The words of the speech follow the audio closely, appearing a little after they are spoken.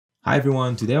Hi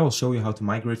everyone, today I will show you how to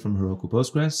migrate from Heroku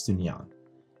Postgres to Neon.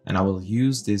 And I will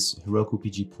use this Heroku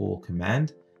PG pull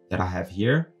command that I have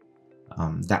here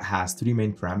that has three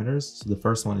main parameters. So the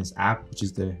first one is app, which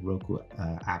is the Heroku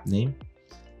app name.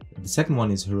 The second one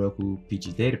is Heroku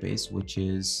PG database, which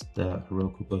is the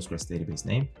Heroku Postgres database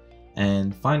name.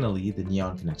 And finally, the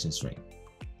Neon connection string.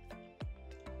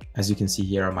 As you can see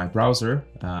here on my browser,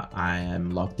 I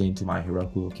am logged into my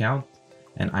Heroku account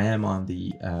and I am on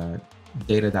the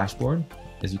data dashboard.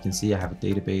 As you can see, I have a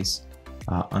database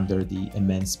under the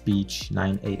immense speech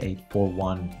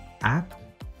 98841 app.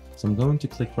 So I'm going to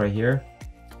click right here,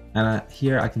 and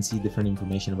here I can see different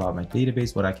information about my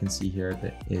database. What I can see here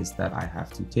is that I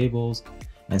have 2 tables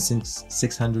and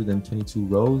 622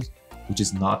 rows, which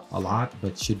is not a lot,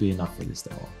 but should be enough for this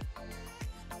demo.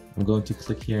 I'm going to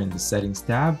click here in the settings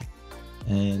tab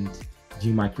and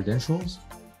view my credentials,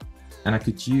 and I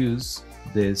could use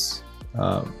this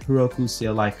Heroku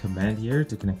CLI command here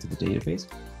to connect to the database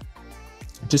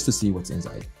just to see what's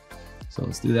inside. So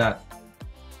let's do that.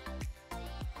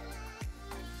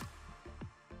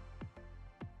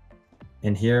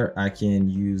 And here I can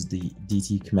use the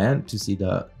DT command to see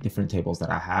the different tables that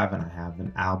I have, and I have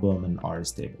an album and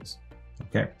artist tables.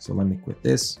 Okay, so let me quit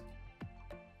this.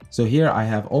 So here I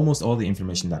have almost all the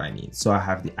information that I need. So I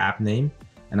have the app name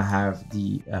and I have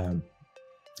the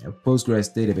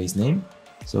Postgres database name.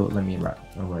 So let me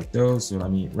write those. So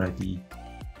let me write the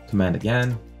command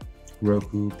again.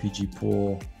 Heroku PG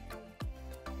pull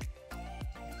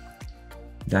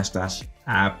 --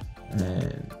 app,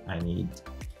 and I need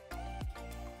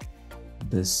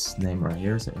this name right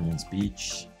here. So immense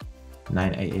speech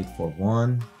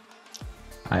 98841.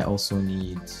 I also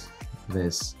need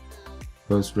this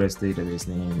Postgres database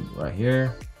name right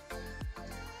here.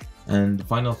 And the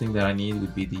final thing that I need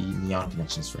would be the Neon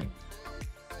connection string.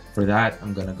 For that,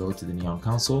 I'm going to go to the Neon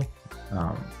console.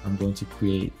 I'm going to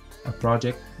create a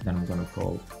project that I'm going to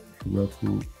call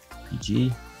Heroku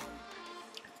PG.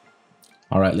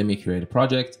 All right, let me create a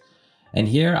project. And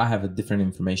here I have a different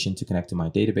information to connect to my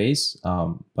database.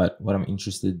 But what I'm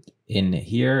interested in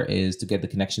here is to get the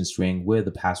connection string with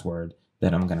the password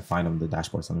that I'm going to find on the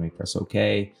dashboard. So let me press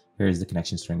OK. Here's the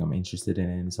connection string I'm interested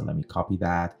in. So let me copy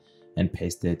that and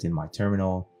paste it in my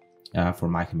terminal for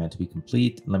my command to be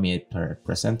complete. Let me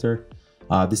press enter.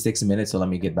 This takes a minute, so let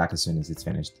me get back as soon as it's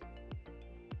finished.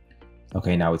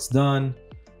 Okay, now it's done.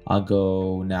 I'll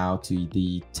go now to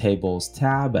the tables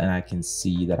tab, and I can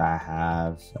see that I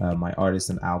have my artist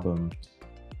and album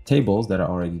tables that are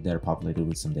already there populated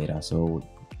with some data. So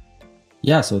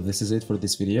yeah, so this is it for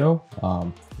this video.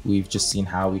 We've just seen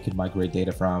how we could migrate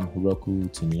data from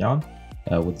Heroku to Neon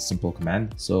with a simple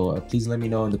command. So please let me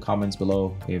know in the comments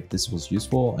below if this was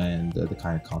useful and the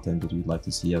kind of content that you'd like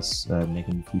to see us make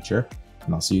in the future.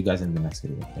 And I'll see you guys in the next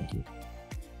video. Thank you.